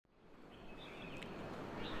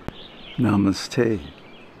Namaste.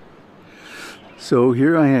 So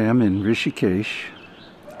here I am in Rishikesh,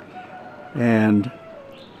 and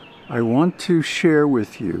I want to share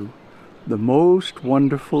with you the most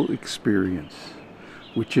wonderful experience,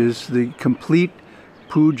 which is the complete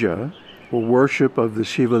puja or worship of the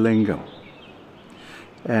Śivalinga.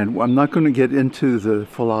 And I'm not going to get into the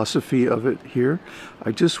philosophy of it here.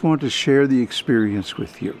 I just want to share the experience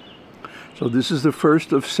with you. So this is the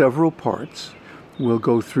first of several parts. We'll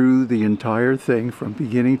go through the entire thing from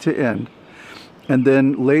beginning to end. And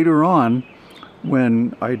then later on,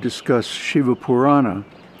 when I discuss Śiva Purāṇa,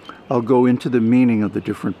 I'll go into the meaning of the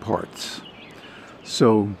different parts.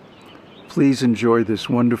 So please enjoy this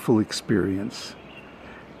wonderful experience.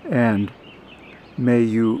 And may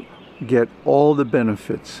you get all the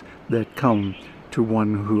benefits that come to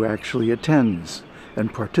one who actually attends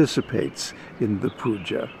and participates in the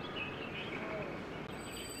puja.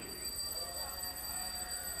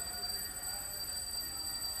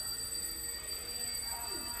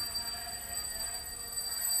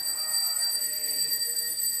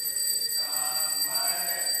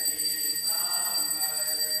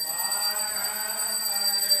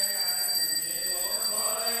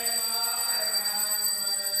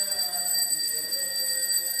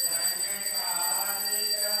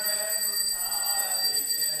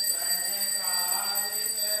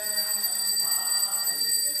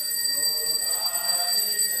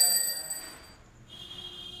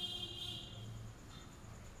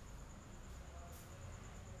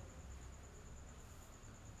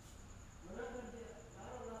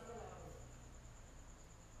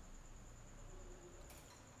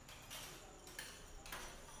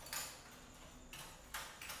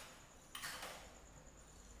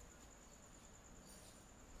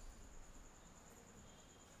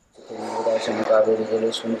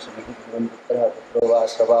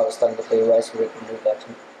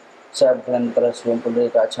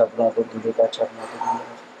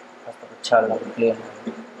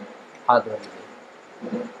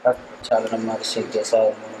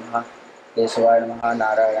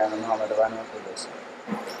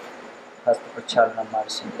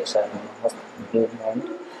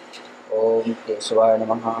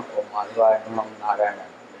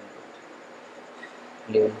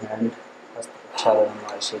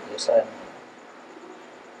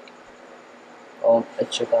 Om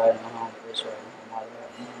Achyutaya Namaha, Om Keshavaya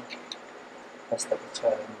Namaha,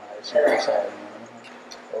 Hastapachala Namaha, Siddhesaya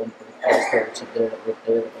Namaha, Om Purikasta Chidra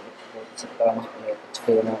Buddha Sakama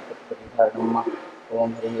Chikana Pridharma,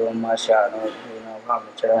 Om Hari Om Shano,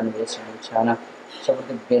 Bhamacharan Vesanchana,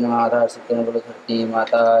 Sabdibben Madha Sikan Bulakati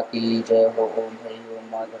Mata Ki Jai Ho, Om Hari Om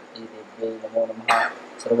Madhati Devya Namo Namaha,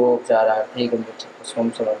 Sarvopchararthi Gambhachapusvam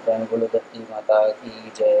Samarpan Bulakati Mata Ki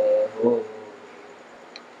Jai Ho.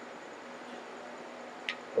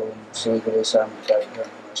 Om Śrī Sūta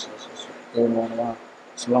Śrī Sūta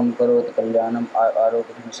Śivam Karoti Kalyanam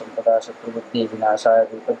Ārogyam Sampada Satrubuddhi Vinasaya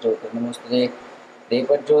Dīpajyote Namostute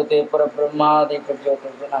Dīpajyote Parabrahma Dīpajyote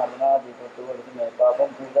Janardana Dīpajyote Me Papam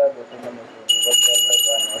Pūjārī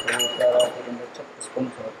Śubham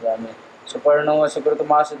Tiwārī Suparno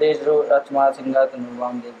Sukritamasa Dejro Rachma Singhat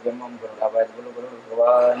Nurvam Devyamam Gurudhavayat Guru Guru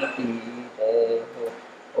Bhavani Ki Jai Ho.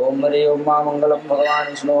 Om Hari Om Mangalam Bhagavan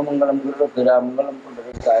Vishnu Mangalam Guru Pira Mangalam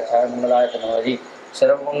Pūjārī Mangalaya Tanvari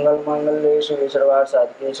Sarva Mangal Mangalye Shive Sarva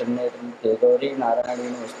Sadhike Shanye Trimurte Gauri Narayani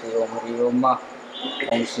Namaste. Om Hari Om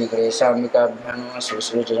Om Śrī Sāmikābhyāṁ Śrī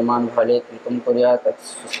Śrī Jajaman Phallic Tilkam Kuryāt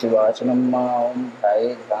Srishti Vāchanam Om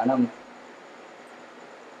Dhyaye Dhyanam.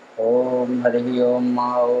 Om Hari Om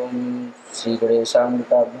Om Śrī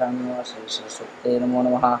Sāmikābhyāṁ Śrī Śrī Sūte Namo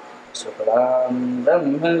Namaha. Suklam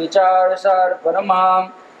Brahma Vichar Sar Paramam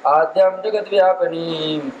Adyam Jagat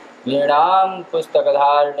Vyapanim Veedam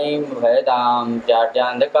Pustakadharnim Vedam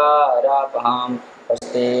Jyādyandhakarapaham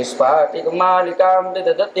Haste Spatik Malikam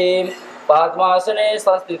Vidadatim Padmasane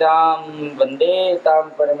Sastidam Vande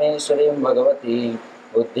Tam Parameswarim Bhagavati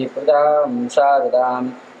Buddhi Pradam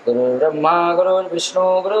Sharadam Guru Brahma Guru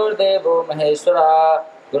Vishnu Guru Devo Maheshwara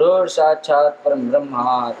Guru Sakshat Param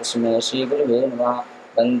Brahma Tasmai Shri Gurave Namaha.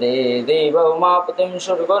 Vande Deva Umapatim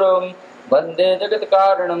Surgurum Vande Jagat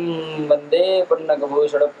Karanam Vande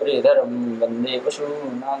Purnagabhushada Pridharam Vande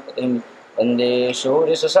Pashunankatim Vande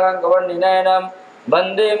Surya Sasanka Vandinanam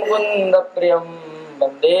Vande Mukunda Priyam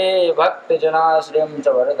Vande Bhakta Janasriyam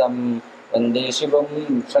Chavardam Vande Shivam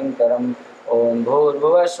Shankaram. Om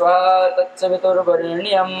Bhurvuvasva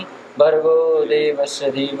Tatsaviturvarenyam Bhargo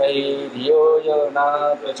Devasya Dhimahi Dhiyo Yo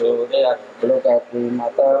Na Prachodayat. Lokatri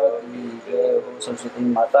Mata Ki Jai Ho, Saraswati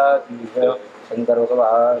Mata Ki Jai Ho, Shankar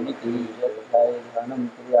Bhagwan Ki Jai. Dhyanam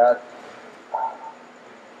Kuryat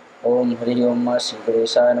Om Hari ओम श्री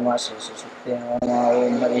गणेशाय नमः। श्री सुसूक्ते नमः।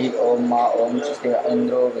 ओम हरि ओम मा ओम स्वस्ति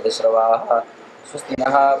इंद्रो विदस्रवाः स्वस्ति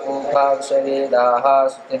नः पूषा विश्ववेदाः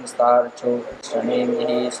स्वस्ति नस्तार्क्ष्यो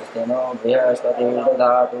अरिष्टनेमिः स्वस्ति no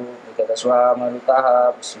बृहस्पतिर्दधातु विगतस्वामरुतः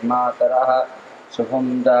पश्चिमातरः शुभं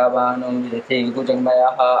दावानो विदथे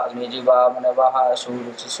कुजन्मयः अग्निजीवामनवः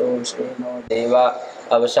सूर्यशिशो श्रेणो देवा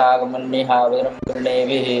अवशागमन्यः भद्रं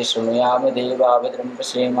कर्णेभिः शृणुयाम देवा भद्रं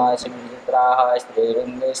पश्येमाशमित्राः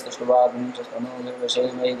स्त्रीरङ्गैस्तुष्टुवागुं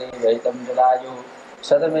स्तनोभिर्वशेमहि देवहितं जलायुः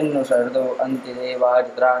शतमिन्नु शरदो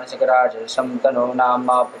अन्तिदेवाजित्राणशिखराज शं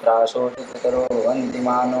नामा पुत्राशो चित्रतरो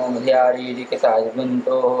अन्तिमानो मध्यारीरिकताय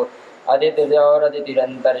गुन्तोः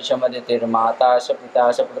अदितिरन्तरिक्षमदितिर्माता स पिता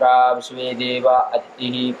स पुत्रा विश्वे देवा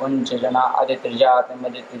अदितिः पुञ्चजना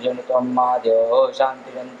अदितिर्जातमदितिर्जन त्वं माद्योः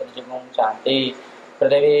शान्तिरन्तरिक्षं शान्तिः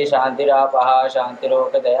पृथिवी शान्तिरापः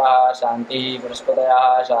शान्तिरोकदयः शान्तिः बृहस्पतयः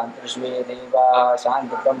शान्तिर्विश्वे देवाः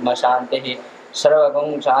शान्तिर्ब्रह्म शान्तिः सर्वगुं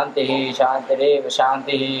शान्तिः शान्तिरेव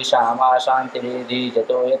शान्तिः श्यामा शान्तिरेधि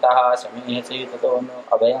जतो यतः समीहसि ततो नु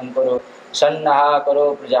अभयं कुरु सन्नः करो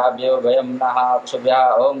प्रजाभ्यो भयं नः पशुभ्यः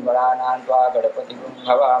ॐ गणानां त्वा गणपतिगुं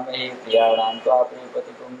भवामहे प्रियाणां त्वा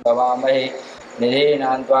प्रियपतिगुं भवामहे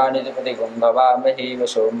निधीनां त्वा निधिपतिगुं भवामहे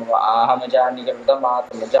वशो मम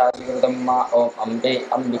आहमजानिकृतमात्मजातिकृतं मा ॐ अम्बे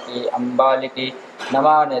अम्बिके अम्बालिके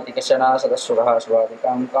नमान्यतिकशना सदस्वः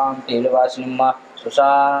स्वादिकां कां तेलवासिनं मा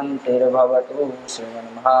सुशान्तिर्भवतु।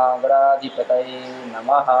 श्रीमन्महागणाधिपतये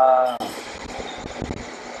नमः।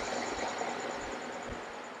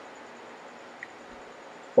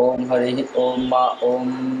 ओम हरि ओम मा ओम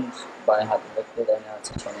बाएं हाथ रखते दाहिने हाथ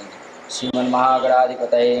से छोड़ेंगे।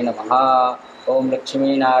 श्रीमन्महागणाधिपतये नमः। ओम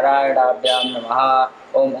लक्ष्मी नारायणाभ्यां नमः।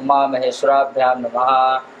 ओम उमा महेश्वराभ्यां नमः।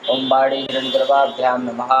 ओम वाणी हिरण्यगर्भाभ्यां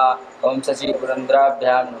नमः। ओम शशि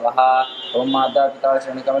पुरंदराभ्यां नमः। ओम माता पिता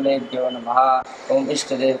शरणकमलेभ्यो नमः। ओम इष्ट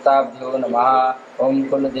देवताभ्यो नमः। ओम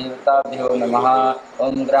कुल देवताभ्यो नमः।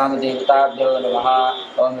 ओम ग्राम देवताभ्यो नमः।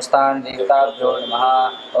 ओम स्थान देवताभ्यो नमः।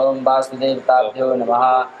 ओम वास्तुदेवताभ्यो नमः।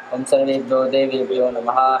 ओम सर्वेभ्यो देवेभ्यो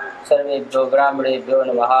नमः। सर्वेभ्यो ब्राह्मणेभ्यो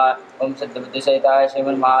नमः। ओम सिद्धबुद्धिसहिताय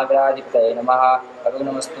श्रीमन्महागणाधिपतये नमः।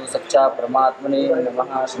 अभिनमस्तु सच्चा परमात्मने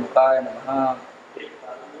नमः। शुकाय नमः।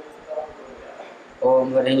 ओम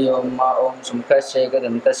हरि ओम मा ओम शुम्भस्य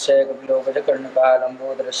एकदन्तस्य कपिलोकजकर्णकः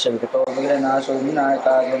लम्बोदरस्य विकटो विघ्ननाशो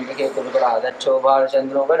विनायकः धूमकेतुर्गणाध्यक्षो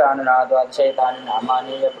भालचन्द्रो गजाननाद्वादशैतानि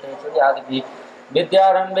नामानि जपठेषु यादभिः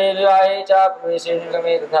विद्यारम्भे विवाहे च प्रवेशे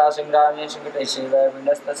निगमे तथा संग्रामे संकटैः वै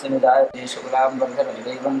विनस्तस्य निधायते शुक्लां वर्धनं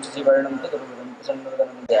देवं शशिवर्णं चतुर्भुजं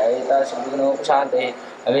प्रसन्नवदनं ध्यायेत् सर्वविघ्नोपशान्तये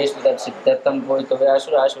अभीष्टसिद्ध्यर्थं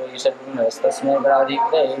भूयितव्यासुरासुरैः सर्वविघ्नस्तस्मै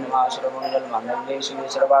गणाधिपतये नमः। सर्वमङ्गलमाङ्गल्ये शिवे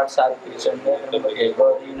सर्वार्थसाधिके शरण्ये त्र्यम्बके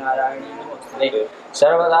गौरी नारायणी नमोस्तुते।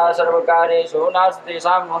 सर्वदा सर्वकार्येषु नास्ति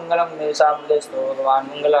तेषां मङ्गलं तेषां हृदयस्थो भगवान्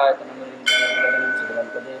मङ्गलायतनं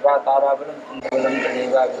देवा ताराबलं चन्द्रबलं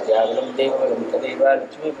तदेवा विद्याबलं देवबलं तदेव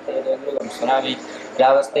लक्ष्मीपतेर्गं स्मरामि।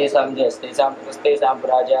 यावस्तेषां जयस्तेषां ततस्तेषां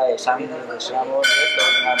पराजया येषां श्यामो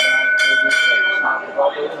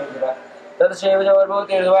तत्सेव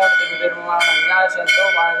जवर्भूतिर्वाणतिर्माणन्यासन्तो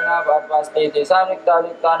माजना पाठपास्ते तेषां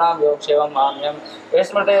नित्यायुक्तानां योगक्षेमं माम्यं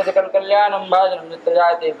स्मृते सकलकल्याणं भाजनं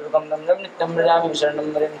नित्यजायते दुर्गं नन्दं नित्यं व्रजामि शरणं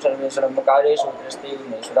वरिं सर्वेश्वरं कार्येषु दृष्टि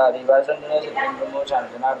विघ्नेश्वरादिवासन्दिने सिद्धिं ब्रह्मोचान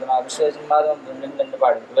जनार्दना विश्वेशं दुर्लिं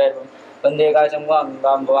दण्डपाठितवैर्वं वन्दे काशं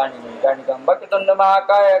गङ्गां भवानी काणिकां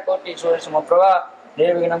भक्ततुण्डमहाकाय कोटिसूर्यसमप्रभा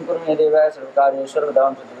निर्विघ्नं कुरु मे देव सर्वकार्येष्वरदां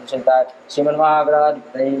चतुर्दशताय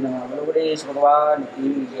श्रीमन्महागणाधिपतये नमः। गणेश भगवान की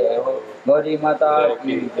जय हो। गौरी माता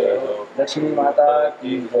की जय हो। लक्ष्मी माता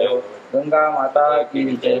की जय हो। गंगा माता की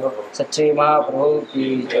जय हो। सच्चे महाप्रभु की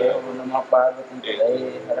जय हो। नमः पार्वती पतये।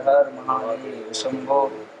 हर हर महादेव शंभो।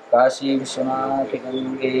 काशी विश्वनाथ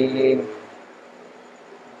गंगे।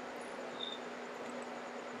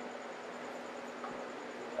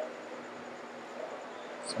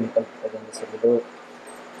 संकल्प करेंगे सभी लोग।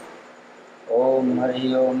 ओम हरि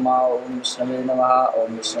ओम मा ओम विष्णवे नमः। ओम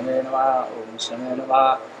विष्णवे नमः। ओम विष्णवे नमः।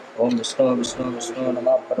 ओम विष्णु विष्णु विष्णु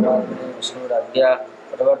नमः। परमात्मने विष्णुराज्ञा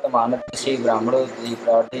प्रवर्तमानस्य ब्राह्मणो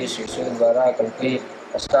प्रार्थी शिशु द्वारा कल्पे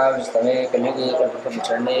अष्टाविंशतमे कलियुगे प्रथम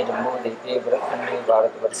चरणे जम्बूद्वीपे भरतखण्डे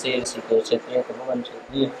भारतवर्षे ऋषिकेश क्षेत्रे तपोवन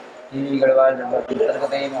क्षेत्रे गढ़वाल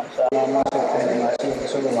अंतर्गते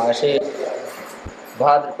मासे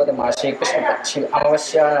भाद्रपद मासे कृष्ण पक्षी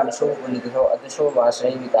अमावस्यायां शुभपुण्यतिथौ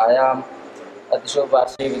अतिशोभाश्रेवितायां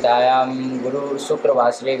गुरु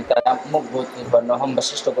शुक्रवाश्रेवितायां मुखभूतवर्णोऽहं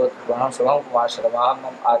वशिष्ठगोत्रवर्णोऽहं शुभं कुमार शर्माहं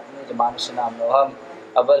मम आत्मीयजमानस्य नामनोऽहं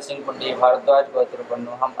अब्बल सिंह पुंडी भारद्वाज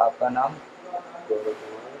गोत्रवर्णोऽहं। आपका नाम?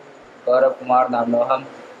 गौरव कुमार नामनोऽहं।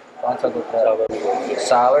 कौन सा गोत्र?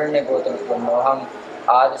 सावर्ण्य गोत्रवर्णोऽहं।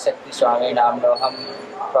 आदिशक्ति स्वामी नामनोहम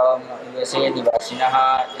फ्रॉम यूएसए निवासिनः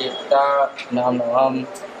एकता नामनोहम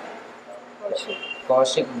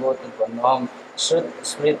कौशिक गोत्रपन्नोहम श्रुत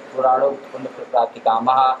स्मृत पुराणोत्पन्न प्राप्ति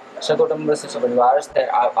कामः सकुटुम्बस्य सपरिवारस्य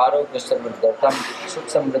आरोग्य सर्वर्थम सुख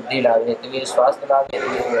समृद्धि लाभ हेतु स्वास्थ्य लाभ हेतु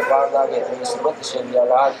व्यापार लाभ हेतु सर्वत्र सेवा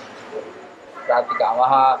लाभ प्राप्ति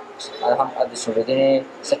कामः अहम अद्य शुभदिने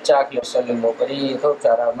सच्चाखिलशलिंगोपरि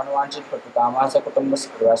यथोपचारः मनवांछित प्रतिकामः सकुटुम्बस्य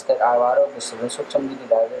परिवारस्य आरोग्य सुख समृद्धि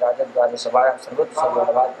लाभ राजद्वारे सभायां सर्वत्र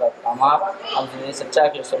सर्वलाभात् प्राप्ति कामः हम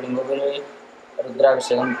सच्चाखिलशलिंगोपरि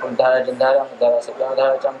रुद्राभिषेकं पुनधारा जलधारा मुद्धारा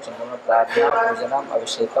सप्ताधारा च संपूर्ण प्रार्थना पूजनम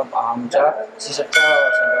अभिषेकम अहम च श्री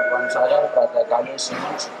सच्चावसंकल्पानुसारेण प्रातः काले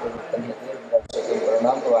श्रीमन् शुक्लवृत्तं हेतु रुद्राभिषेकं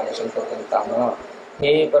करुणां भवानी शंकर कामः।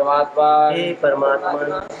 हे परमात्मा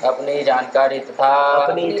अपनी जानकारी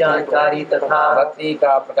तथा भक्ति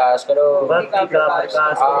का प्रकाश करो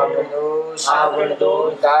आवरण दोष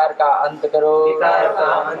विकार का अंत करो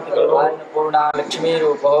अन्नपूर्णा लक्ष्मी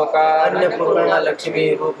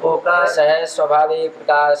रूप होकर सहज स्वाभाविक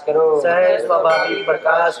प्रकाश करो तथा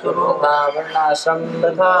वर्णाश्रम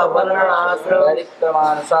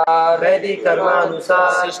वैदिक कर्मानुसार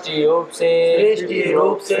सृष्टि रूप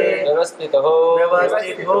से व्यवस्थित हो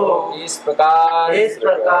इस प्रकार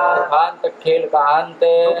दुखांत खेल का अंत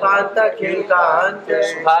सुखांत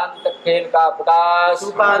खेल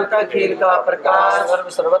का प्रकाश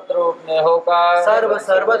सर्वत्र रूप में होकर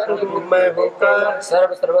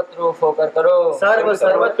सर्वत्र रूप होकर करो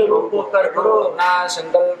अपना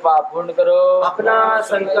संकल्प पूर्ण करो अपना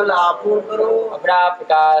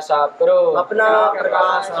प्रकाश आप करो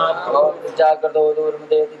जागृत दूर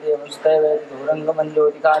दूरंग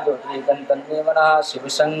मंजोतिका ज्योति मनः शिव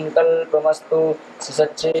संकल्पमस्तु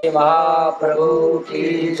सच्चे महाप्रभु की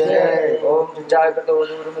जय। ओम जागृतो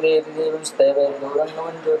दूरमदेवं स्तैवं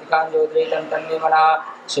दूरंगमं ज्योतिकां ज्योतिरेकं मनः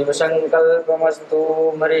शिव संकल्पमस्तु।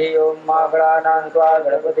 हरि ओम मा गणानां त्वा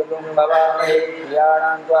गणपतिं भवामहे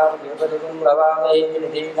प्रियाणां त्वा गणपतिं भवामहे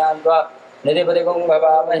निधीनां त्वा निधिपतिं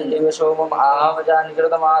भवामहे सोमम्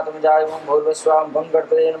आहमजानिकृतमात्मजायं भूर्भुवस्वां वं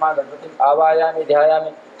गणपते नमः गणपतिम् आवाहयामि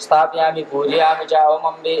ध्यायामि स्थापयामि पूजयामि च ओम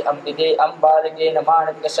अम्बे अम्बिके अम्बालिके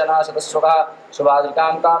नमामि कशना सदस्वः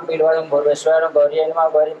शुभाद्रिकां कां पीलवरं भूर्भुवस्वरं गौर्यै नमः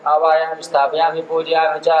गौरीम् आवाहयामि स्थापयामि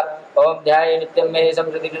पूजयामि च ओम ध्याये नित्यं मे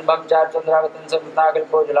समृद्धिनिर्भं चार्चन्द्रावतं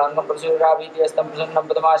समृताकल्पो जलाङ्गं प्रसूराभीति अस्तं प्रसन्नं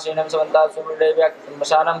पदमासीनं समन्तात्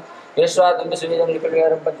सुमृदैव्याक्तमशानं यस्वादं विश्वविदं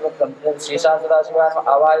निकटगरं पंचवक्त्रं शेषां सदाशिवान्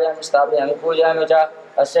आवाहयामि स्थापयामि पूजयामि च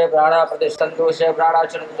अस्य प्राणा प्रतिष्ठन्तु अस्य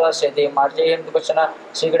प्राणाचरन्तु अस्य ते मार्जयन्तु कश्चन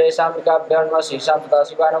शीघ्रेषाम्बिकाभ्यां वा शेषां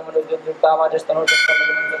सदाशिवानं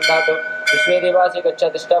मनुद्युक्तामाजस्तनोतस्तमनुसन्धातु विश्वे देवासि गच्छ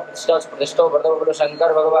तिष्ठा प्रतिष्ठा प्रतिष्ठो भरतो बोलो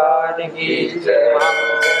शंकर भगवान की जय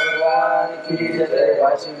भगवान की जय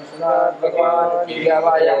वासी विश्वनाथ भगवान की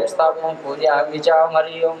आवाहयामि स्थापयामि पूजयामि च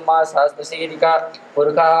हरि ओम मा सहस्रशीलिका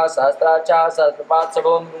पुरखा सहस्राचा सहस्रपाद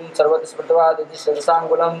सबोम सर्वत्र स्मृतवाद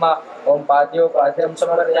सर्वसांगुलम ओम पाद्यो पाद्यं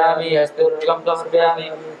समर्पयामि हस्तोर्गं समर्पयामि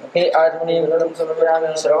मुखे आत्मनीं जलं समर्पयामि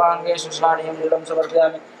सर्वांगे सुस्नानीं जलं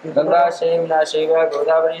समर्पयामि गंगा शैवना शैव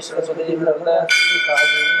गोदावरी सरस्वती नर्मदा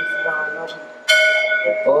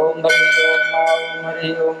ओम हरि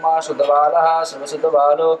ओम मा शुद्धबालः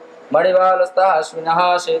सर्वशुद्धबालो मणिबालस्तः अश्विनः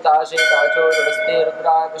शेताशेताचो रस्ते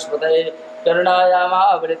रुद्रा पुष्पतये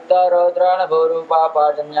करुणायामावृत्ता रौद्राणभोरूपा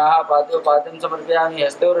पाजन्याः पाद्योपाद्यं समर्पयामि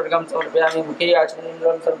हस्तोर्गं समर्पयामि मुखे आचमनीं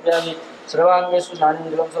जलं समर्पयामि सर्वांगे सुस्नानीं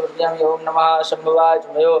जलं समर्पयामि ओम नमः शंभवाय च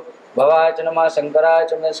मयो भवाय च नमः शंकराय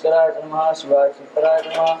च महेश्वराय च नमः शिवाय शंकराय च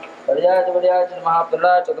नमः पर्याय च नमः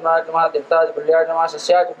पुनराय च नमः तीर्थाय च पर्याय च नमः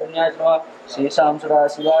सस्याय च पुण्याय च नमः शेषां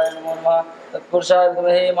सदाशिवाय नमो नमः तत्पुरुषाय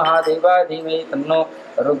विद्महे महादेवाय धीमहि तन्नो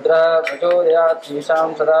रुद्रः प्रचोदयात् शेषां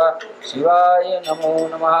सदा शिवाय नमो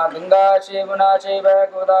नमः। गंगा चैवना चैव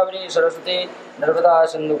गोदावरी सरस्वती नर्मदा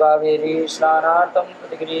सिन्धु कावेरी स्नानार्थं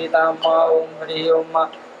प्रतिगृहीतां मा ओम हरि ओम मा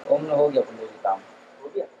ओम हो गया पुण्यताम।